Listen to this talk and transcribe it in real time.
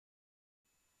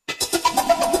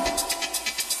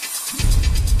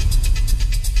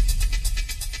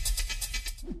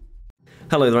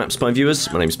Hello there AppSpy viewers,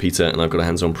 my name's Peter and I've got a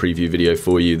hands-on preview video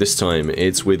for you. This time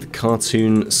it's with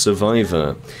Cartoon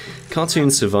Survivor. Cartoon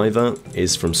Survivor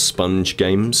is from Sponge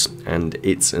Games and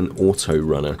it's an auto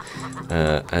runner.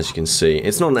 As you can see,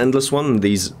 it's not an endless one.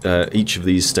 Each of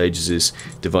these stages is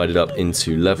divided up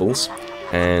into levels,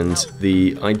 and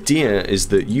the idea is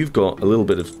that you've got a little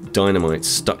bit of dynamite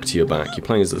stuck to your back. You're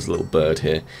playing as this little bird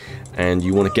here, and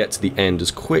you want to get to the end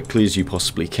as quickly as you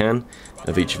possibly can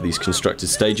of each of these constructed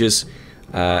stages,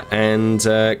 and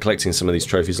collecting some of these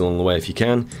trophies along the way if you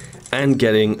can, and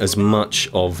getting as much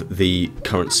of the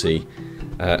currency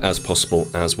as possible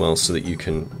as well, so that you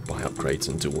can buy upgrades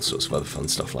and do all sorts of other fun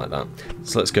stuff like that.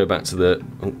 So let's go back to the...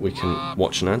 we can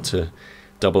watch an ad to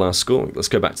double our score. Let's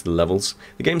go back to the levels.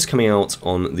 The game's coming out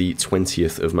on the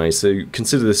 20th of May, so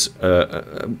consider this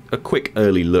a quick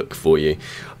early look for you.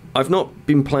 I've not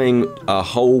been playing a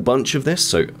whole bunch of this,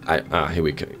 so here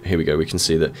we go. We can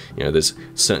see that, you know, there's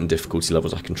certain difficulty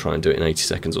levels. I can try and do it in 80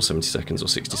 seconds or 70 seconds or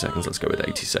 60 seconds. Let's go with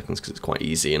 80 seconds because it's quite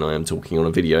easy and I am talking on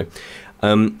a video. I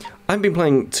haven't been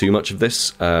playing too much of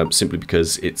this simply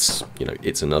because it's, you know,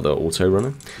 it's another auto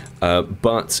runner.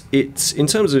 But it's, in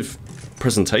terms of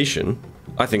presentation,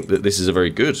 I think that this is a very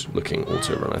good looking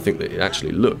auto run. I think that it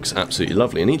actually looks absolutely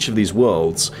lovely, and each of these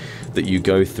worlds that you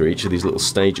go through, each of these little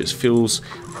stages, feels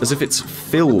as if it's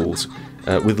filled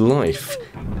with life.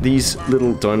 These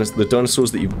little the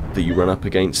dinosaurs that you run up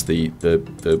against, the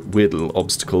weird little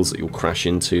obstacles that you'll crash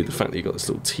into, the fact that you've got this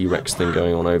little T-Rex thing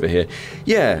going on over here,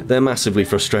 yeah, they're massively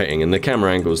frustrating, and the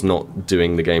camera angle's not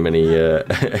doing the game any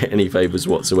any favours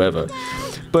whatsoever.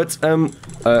 But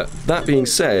that being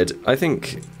said, I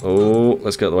think,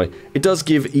 let's get out of the way. It does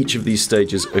give each of these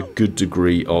stages a good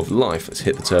degree of life. Let's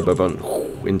hit the turbo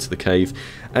button, into the cave,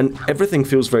 and everything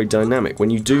feels very dynamic. When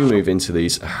you do move into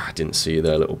these, I didn't see you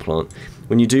there, little plant.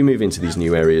 When you do move into these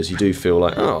new areas, you do feel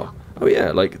like, oh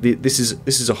yeah, like this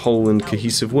is a whole and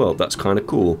cohesive world. That's kind of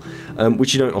cool,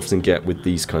 which you don't often get with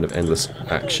these kind of endless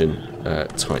action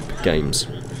type games.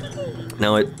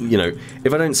 Now, you know,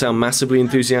 if I don't sound massively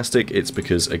enthusiastic, it's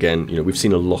because, again, you know, we've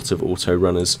seen a lot of auto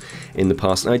runners in the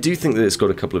past, and I do think that it's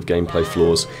got a couple of gameplay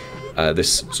flaws.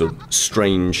 This sort of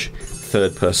strange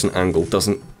third-person angle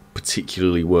doesn't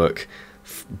particularly work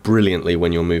brilliantly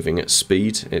when you're moving at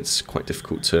speed. It's quite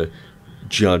difficult to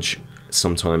judge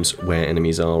sometimes where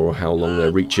enemies are or how long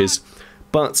their reach is,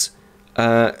 but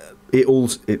it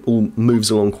all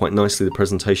moves along quite nicely. The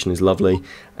presentation is lovely,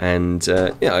 and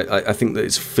yeah, I think that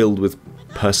it's filled with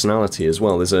personality as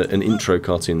well. There's an intro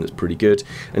cartoon that's pretty good,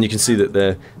 and you can see that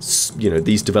they're, you know,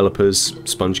 these developers,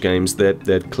 Sponge Games,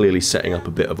 they're clearly setting up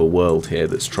a bit of a world here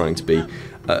that's trying to be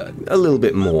a little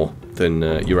bit more than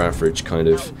your average kind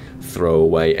of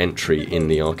throwaway entry in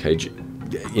the arcade,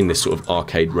 in this sort of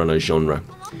arcade runner genre.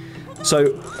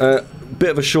 So, bit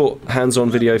of a short hands-on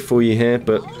video for you here,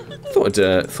 but thought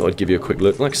I'd give you a quick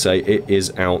look. Like I say, it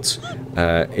is out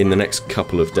in the next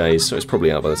couple of days, so it's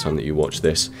probably out by the time that you watch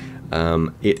this.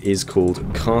 It is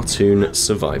called Cartoon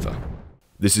Survivor.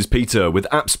 This is Peter with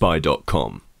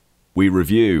AppSpy.com. We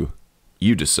review,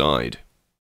 you decide.